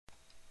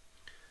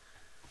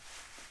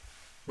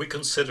We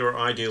consider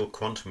ideal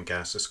quantum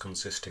gases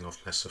consisting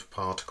of massive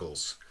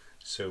particles.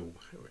 So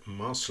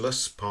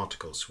massless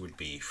particles would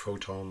be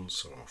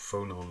photons or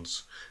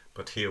phonons,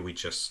 but here we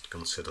just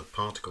consider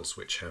particles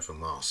which have a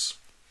mass.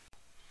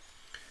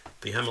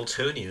 The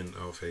Hamiltonian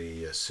of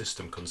a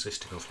system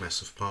consisting of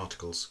massive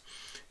particles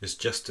is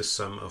just the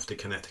sum of the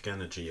kinetic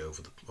energy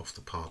of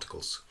the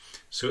particles.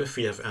 So if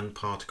we have n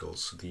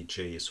particles, the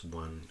J is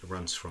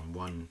runs from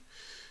 1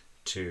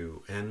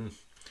 to n,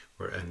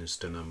 where n is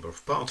the number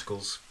of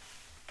particles,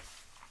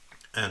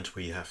 and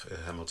we have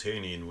a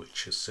Hamiltonian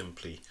which is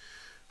simply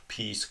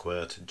p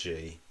squared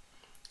J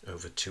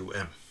over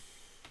 2m.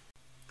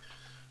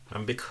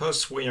 And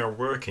because we are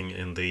working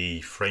in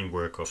the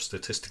framework of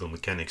statistical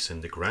mechanics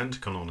in the grand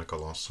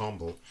canonical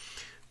ensemble,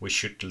 we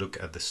should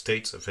look at the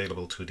states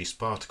available to these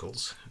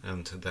particles,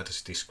 and that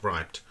is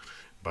described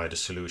by the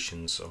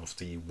solutions of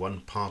the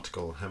one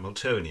particle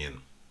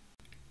Hamiltonian.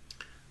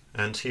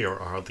 And here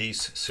are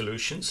these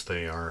solutions.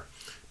 They are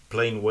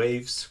plane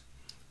waves,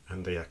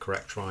 and they are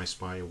characterized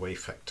by a wave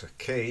factor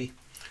k,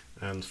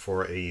 and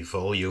for a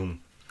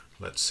volume,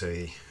 let's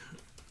say,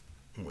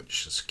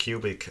 which is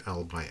cubic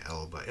L by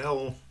L by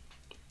L,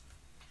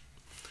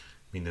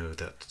 we know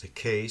that the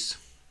k's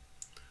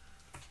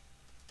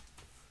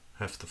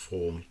have the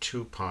form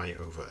 2 pi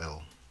over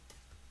L.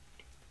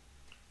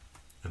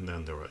 And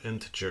then there are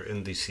integer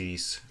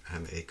indices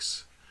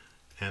nx,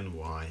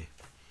 ny,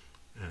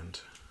 and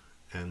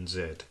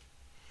nz.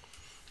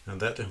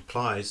 And that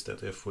implies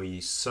that if we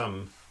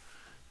sum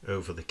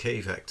over the k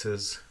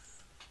vectors,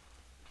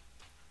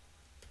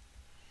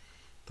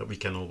 that we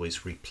can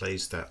always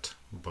replace that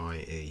by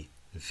a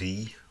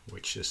v,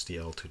 which is the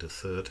L to the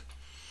third,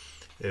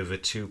 over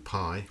 2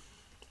 pi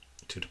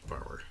to the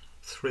power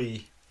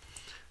 3,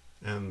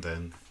 and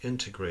then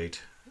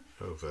integrate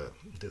over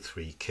the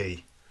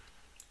 3k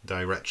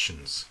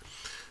directions.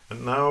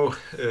 And now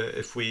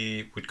if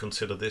we would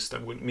consider this,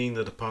 that would mean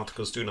that the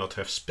particles do not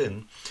have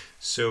spin,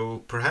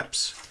 so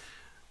perhaps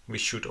we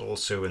should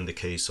also, in the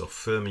case of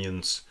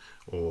fermions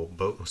or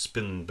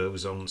spin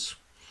bosons,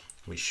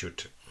 we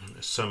should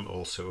sum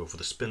also over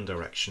the spin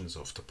directions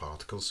of the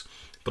particles,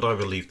 but I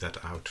will leave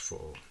that out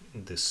for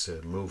this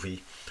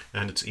movie,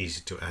 and it's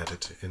easy to add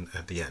it in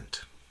at the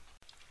end.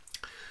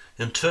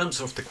 In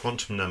terms of the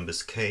quantum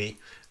numbers k,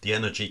 the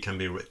energy can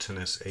be written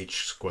as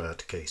h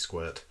squared k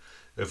squared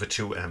over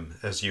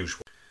 2m as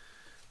usual.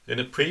 In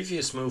a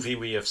previous movie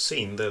we have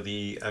seen that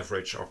the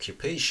average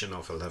occupation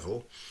of a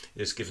level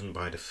is given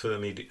by the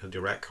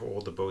Fermi-Dirac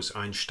or the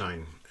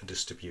Bose-Einstein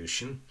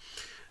distribution,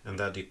 and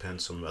that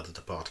depends on whether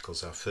the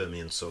particles are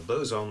fermions or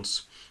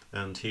bosons,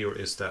 and here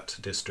is that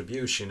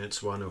distribution.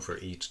 It's 1 over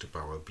e to the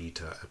power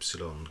beta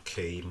epsilon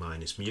k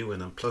minus mu,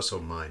 and then plus or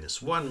minus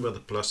 1, where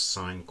the plus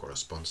sign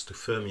corresponds to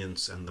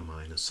fermions and the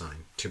minus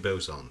sign to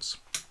bosons.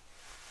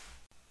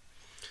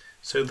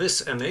 So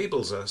this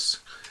enables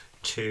us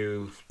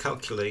to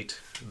calculate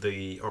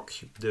the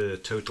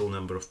total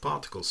number of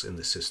particles in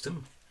the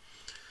system.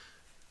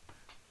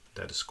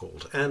 That is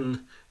called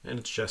n, and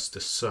it's just the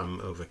sum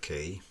over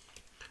k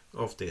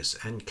of this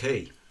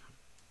nk.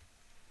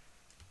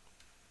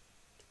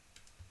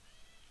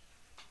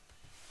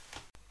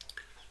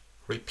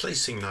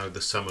 Replacing now the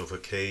sum over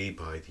k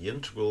by the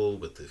integral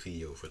with the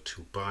v over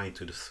 2 pi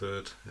to the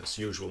third as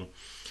usual,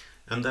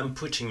 and then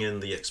putting in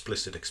the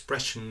explicit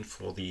expression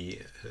for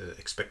the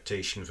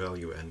expectation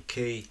value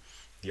nk,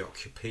 the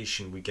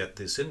occupation, we get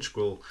this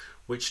integral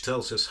which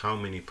tells us how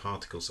many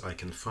particles I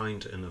can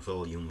find in a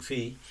volume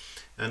v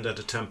and at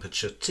a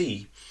temperature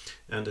T,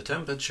 and the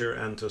temperature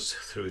enters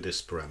through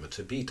this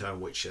parameter beta,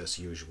 which as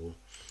usual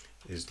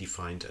is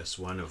defined as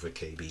 1 over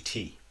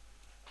kBT.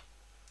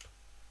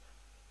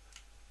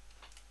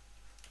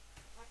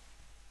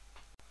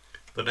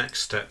 The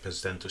next step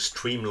is then to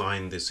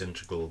streamline this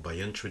integral by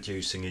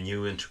introducing a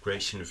new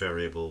integration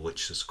variable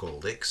which is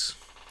called x,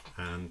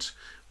 and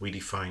we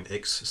define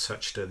x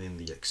such that in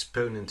the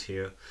exponent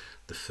here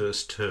the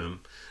first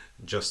term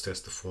just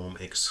has the form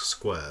x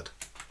squared.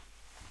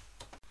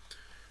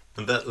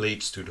 And that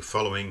leads to the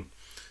following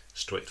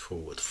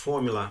straightforward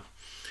formula.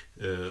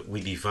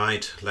 We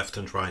divide left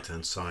and right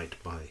hand side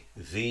by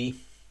v,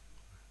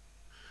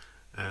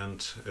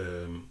 and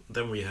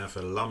then we have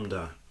a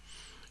lambda,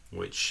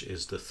 which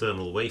is the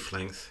thermal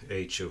wavelength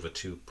h over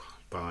 2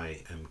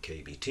 pi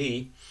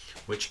mkBT,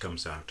 which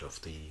comes out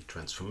of the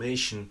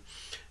transformation,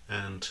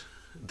 and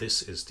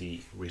this is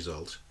the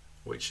result,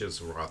 which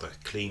is a rather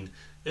clean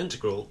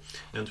integral,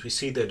 and we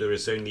see that there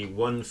is only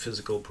one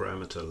physical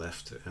parameter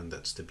left, and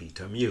that's the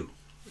beta mu,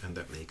 and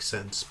that makes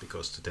sense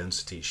because the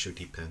density should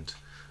depend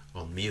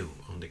on mu,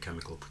 on the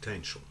chemical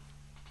potential.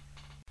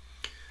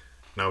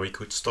 Now we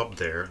could stop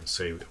there and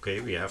say,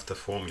 okay, we have the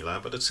formula,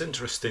 but it's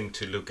interesting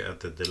to look at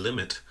the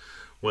limit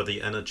where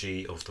the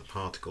energy of the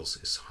particles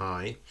is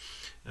high,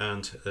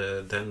 and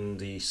then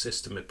the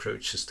system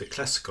approaches the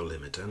classical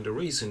limit. And the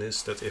reason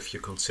is that if you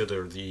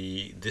consider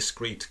the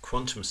discrete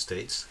quantum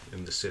states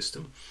in the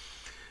system,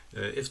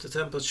 if the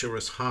temperature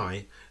is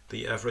high,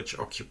 the average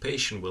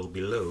occupation will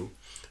be low,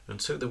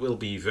 And so there will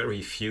be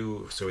very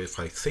few, so if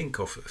I think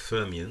of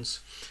fermions,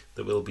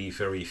 there will be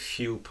very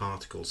few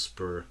particles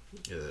per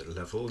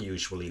level,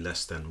 usually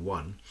less than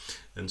 1.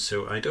 And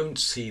so I don't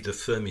see the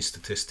Fermi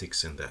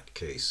statistics in that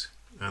case.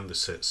 And the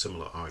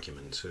similar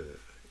argument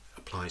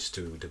applies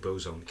to the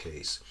boson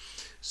case.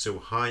 So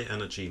high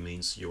energy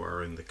means you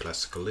are in the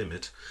classical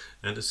limit,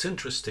 and it's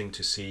interesting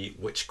to see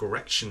which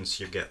corrections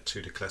you get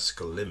to the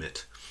classical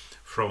limit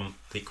from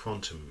the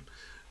quantum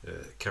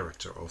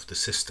character of the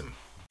system.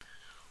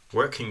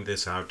 Working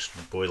this out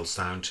boils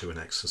down to an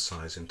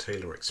exercise in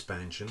Taylor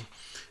expansion,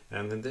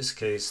 and in this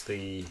case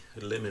the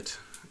limit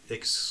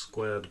x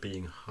squared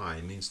being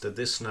high means that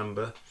this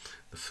number,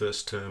 the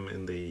first term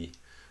in the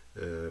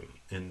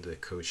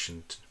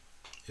quotient,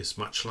 is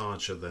much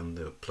larger than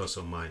the plus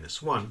or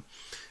minus 1,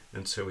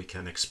 and so we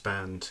can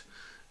expand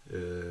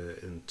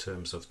in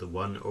terms of the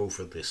 1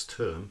 over this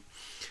term.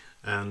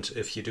 And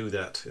if you do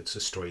that, it's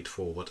a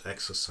straightforward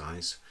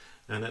exercise,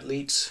 and it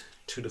leads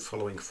to the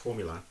following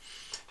formula.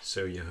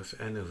 So you have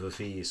n over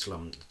v is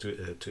lambda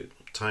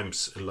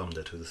times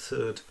lambda to the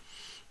third.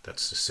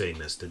 That's the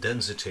same as the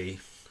density.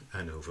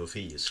 N over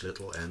v is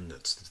little n,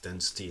 that's the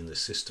density in the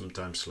system,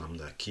 times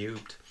lambda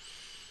cubed.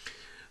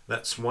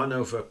 That's 1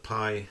 over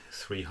pi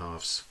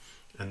 3/2,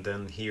 and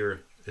then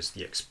here is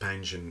the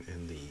expansion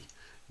in the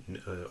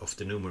of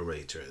the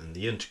numerator and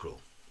the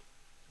integral.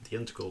 The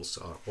integrals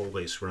are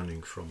always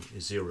running from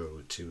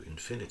 0 to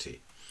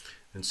infinity,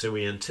 and so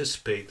we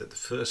anticipate that the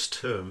first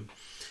term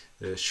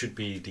should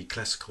be the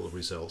classical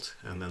result,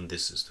 and then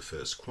this is the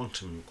first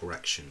quantum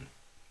correction.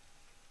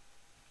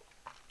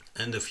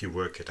 And if you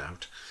work it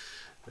out,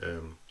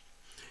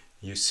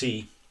 you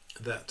see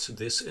that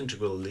this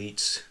integral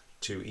leads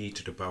to e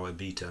to the power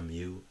beta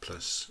mu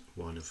plus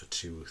 1 over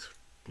 2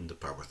 in the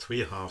power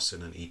 3/2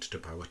 and then e to the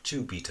power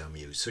 2 beta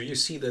mu. So you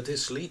see that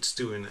this leads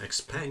to an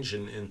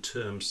expansion in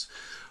terms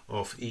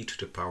of e to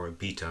the power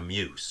beta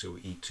mu. So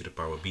e to the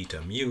power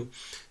beta mu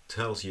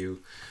tells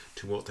you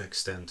to what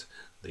extent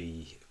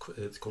the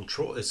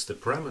control is the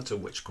parameter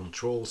which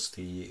controls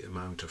the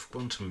amount of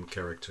quantum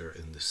character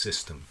in the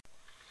system.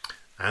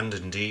 And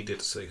indeed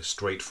it's a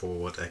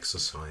straightforward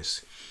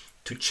exercise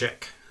to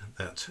check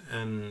that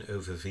n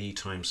over v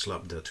times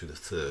lambda to the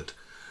third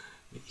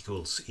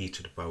equals e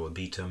to the power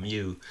beta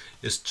mu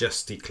is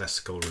just the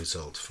classical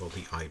result for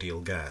the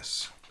ideal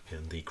gas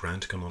in the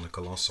grand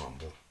canonical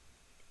ensemble.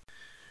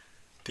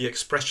 The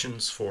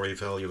expressions for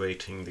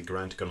evaluating the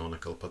grand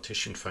canonical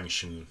partition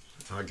function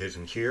are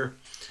given here.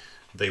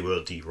 They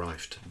were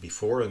derived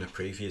before in a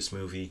previous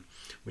movie.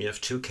 We have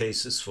two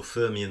cases. For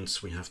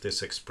fermions we have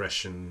this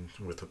expression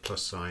with a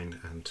plus sign,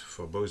 and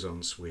for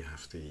bosons we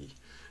have the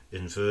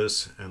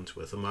inverse and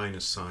with a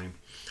minus sign.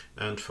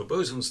 And for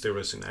bosons there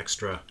is an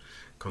extra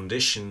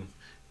condition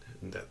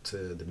that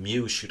the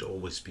mu should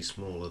always be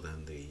smaller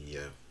than the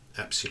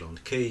epsilon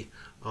k,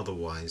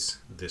 otherwise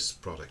this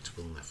product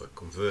will never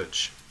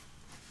converge.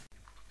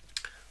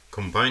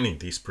 Combining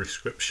these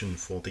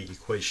prescriptions for the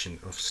equation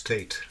of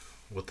state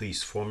with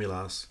these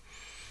formulas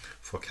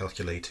for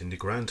calculating the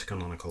grand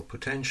canonical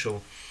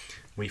potential,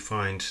 we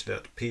find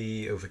that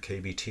P over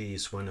kBt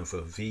is 1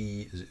 over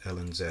V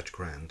ln z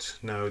grand.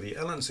 Now the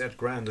ln z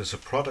grand is a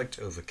product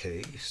over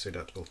k, so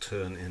that will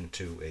turn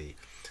into a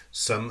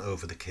sum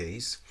over the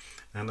k's,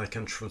 and I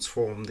can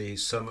transform the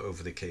sum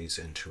over the k's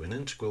into an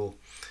integral,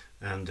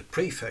 and the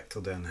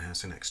prefactor then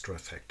has an extra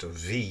factor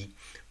v,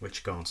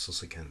 which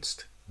cancels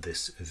against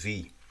this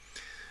v.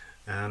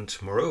 And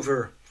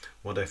moreover,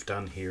 what I've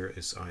done here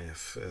is I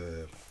have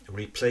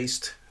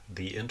replaced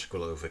the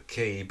integral over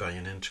k by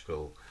an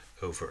integral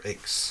over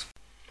x.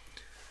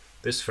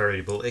 This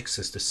variable x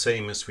is the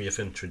same as we have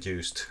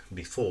introduced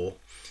before.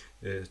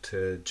 It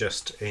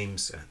just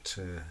aims at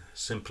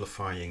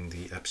simplifying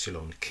the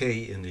epsilon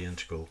k in the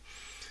integral.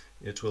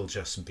 It will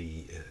just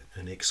be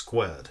an x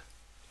squared.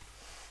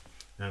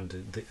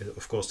 And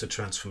of course the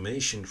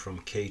transformation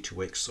from k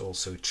to x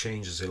also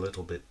changes a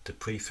little bit the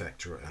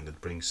prefactor, and it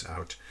brings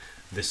out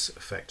this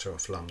factor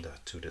of lambda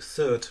to the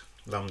third,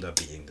 lambda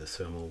being the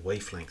thermal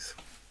wavelength.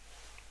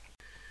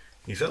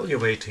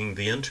 Evaluating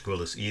the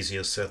integral is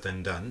easier said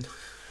than done,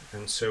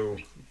 and so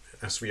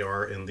as we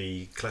are in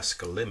the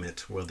classical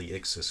limit where the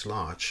x is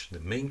large, the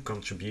main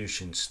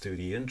contributions to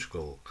the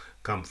integral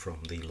come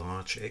from the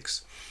large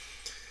x.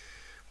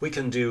 We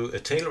can do a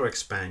Taylor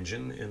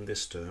expansion in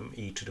this term,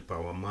 e to the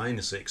power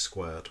minus x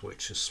squared,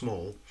 which is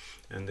small,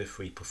 and if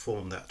we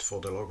perform that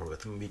for the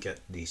logarithm we get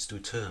these two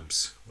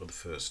terms, where the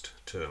first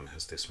term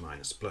has this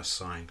minus plus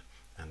sign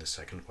and the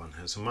second one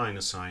has a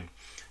minus sign,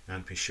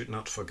 and we should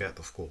not forget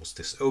of course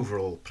this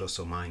overall plus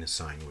or minus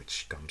sign,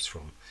 which comes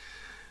from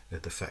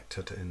the fact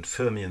that in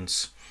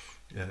fermions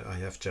I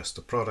have just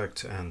the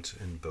product, and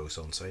in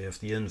bosons I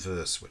have the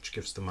inverse, which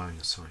gives the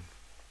minus sign.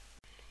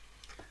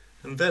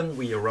 And then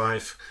we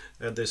arrive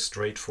at this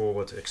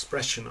straightforward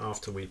expression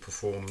after we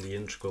perform the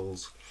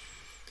integrals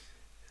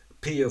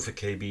p over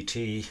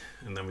kBt,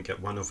 and then we get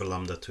 1 over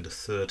lambda to the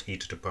third e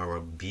to the power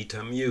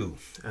beta mu.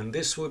 And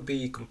this would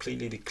be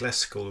completely the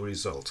classical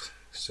result.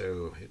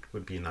 So it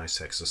would be a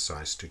nice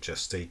exercise to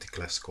just state the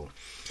classical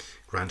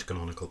grand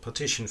canonical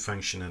partition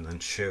function and then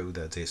show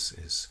that this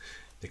is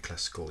the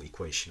classical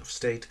equation of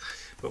state.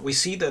 But we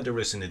see that there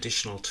is an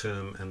additional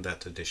term, and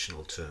that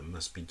additional term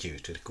must be due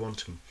to the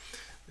quantum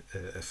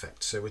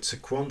effect. So it's a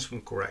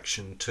quantum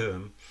correction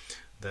term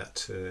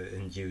that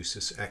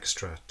induces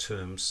extra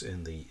terms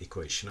in the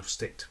equation of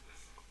state.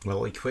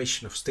 Well,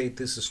 equation of state,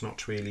 this is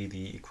not really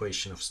the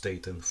equation of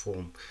state in the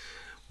form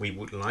we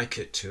would like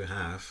it to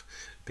have,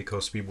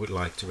 because we would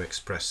like to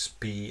express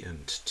P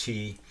and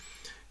T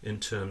in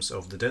terms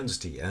of the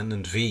density N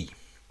and V,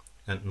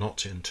 and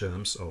not in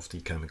terms of the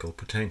chemical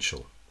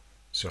potential.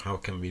 So how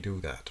can we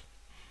do that?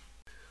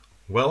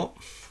 Well,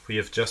 we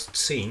have just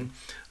seen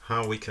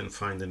how we can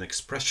find an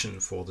expression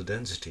for the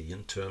density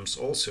in terms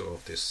also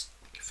of this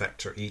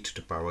factor e to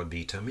the power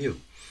beta mu.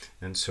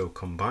 And so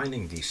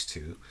combining these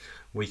two,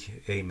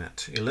 we aim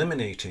at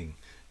eliminating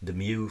the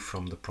mu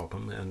from the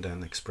problem and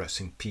then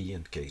expressing P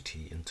and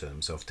KT in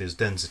terms of this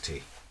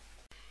density.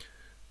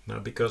 Now,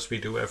 because we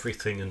do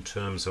everything in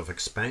terms of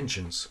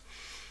expansions,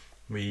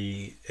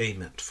 we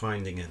aim at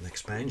finding an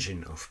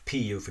expansion of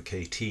P over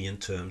KT in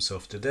terms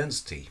of the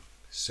density.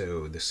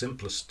 So the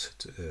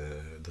simplest,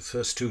 the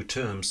first two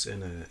terms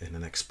in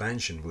an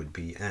expansion would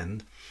be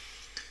N,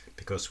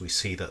 because we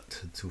see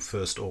that to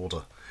first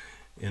order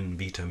in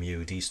beta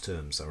mu these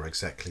terms are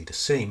exactly the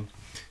same.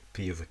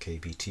 P over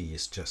kBt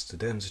is just the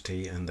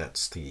density, and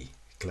that's the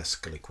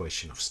classical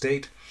equation of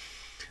state.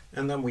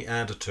 And then we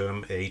add a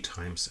term A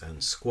times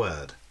N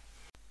squared.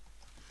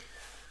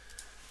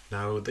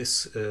 Now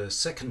this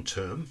second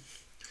term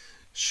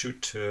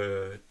should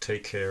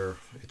take care,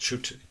 it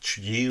should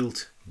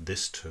yield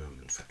this term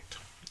in fact.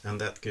 And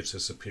that gives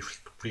us a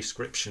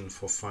prescription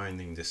for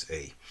finding this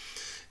A.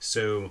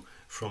 So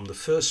from the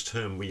first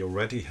term we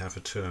already have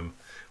a term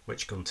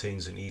which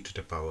contains an e to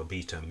the power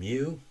beta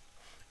mu,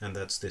 and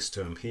that's this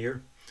term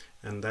here.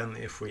 And then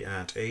if we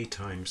add A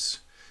times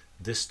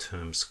this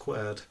term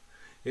squared,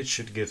 it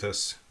should give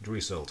us the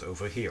result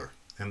over here,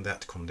 and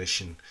that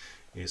condition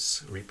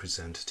is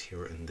represented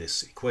here in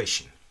this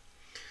equation,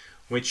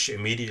 which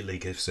immediately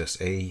gives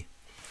us A,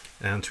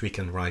 and we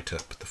can write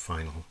up the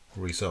final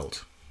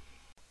result.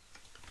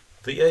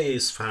 The A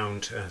is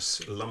found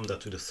as lambda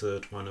to the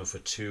third 1 over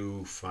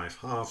 2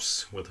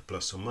 5/2 with a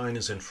plus or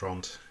minus in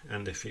front,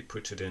 and if we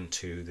put it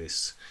into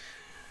this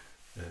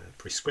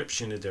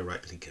prescription, it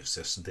directly gives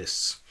us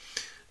this.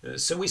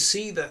 So we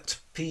see that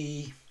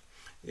P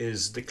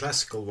is the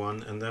classical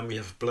one, and then we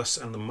have a plus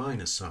and a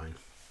minus sign.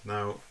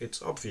 Now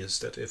it's obvious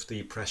that if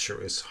the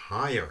pressure is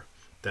higher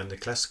than the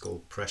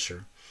classical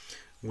pressure,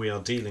 we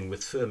are dealing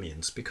with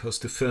fermions, because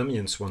the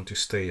fermions want to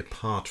stay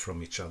apart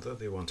from each other,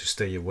 they want to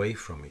stay away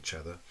from each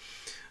other,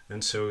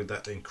 and so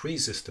that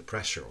increases the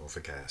pressure of a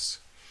gas.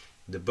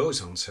 The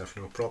bosons have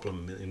no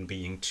problem in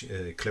being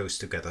close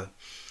together,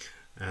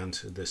 and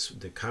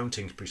the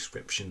counting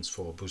prescriptions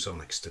for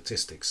bosonic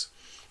statistics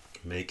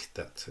make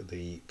that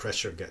the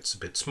pressure gets a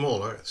bit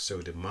smaller,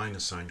 so the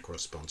minus sign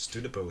corresponds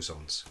to the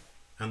bosons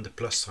and the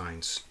plus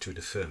signs to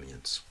the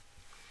fermions.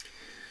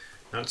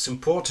 Now it's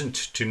important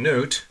to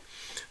note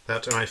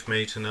that I've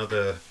made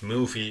another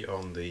movie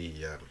on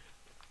the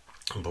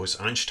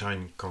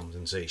Bose-Einstein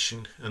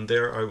condensation, and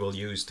there I will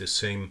use the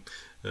same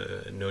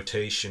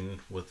notation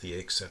with the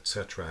x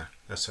etc.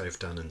 as I've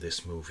done in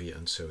this movie,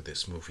 and so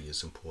this movie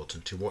is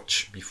important to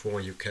watch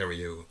before you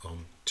carry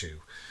on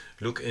to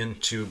look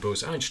into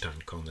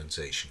Bose-Einstein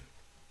condensation.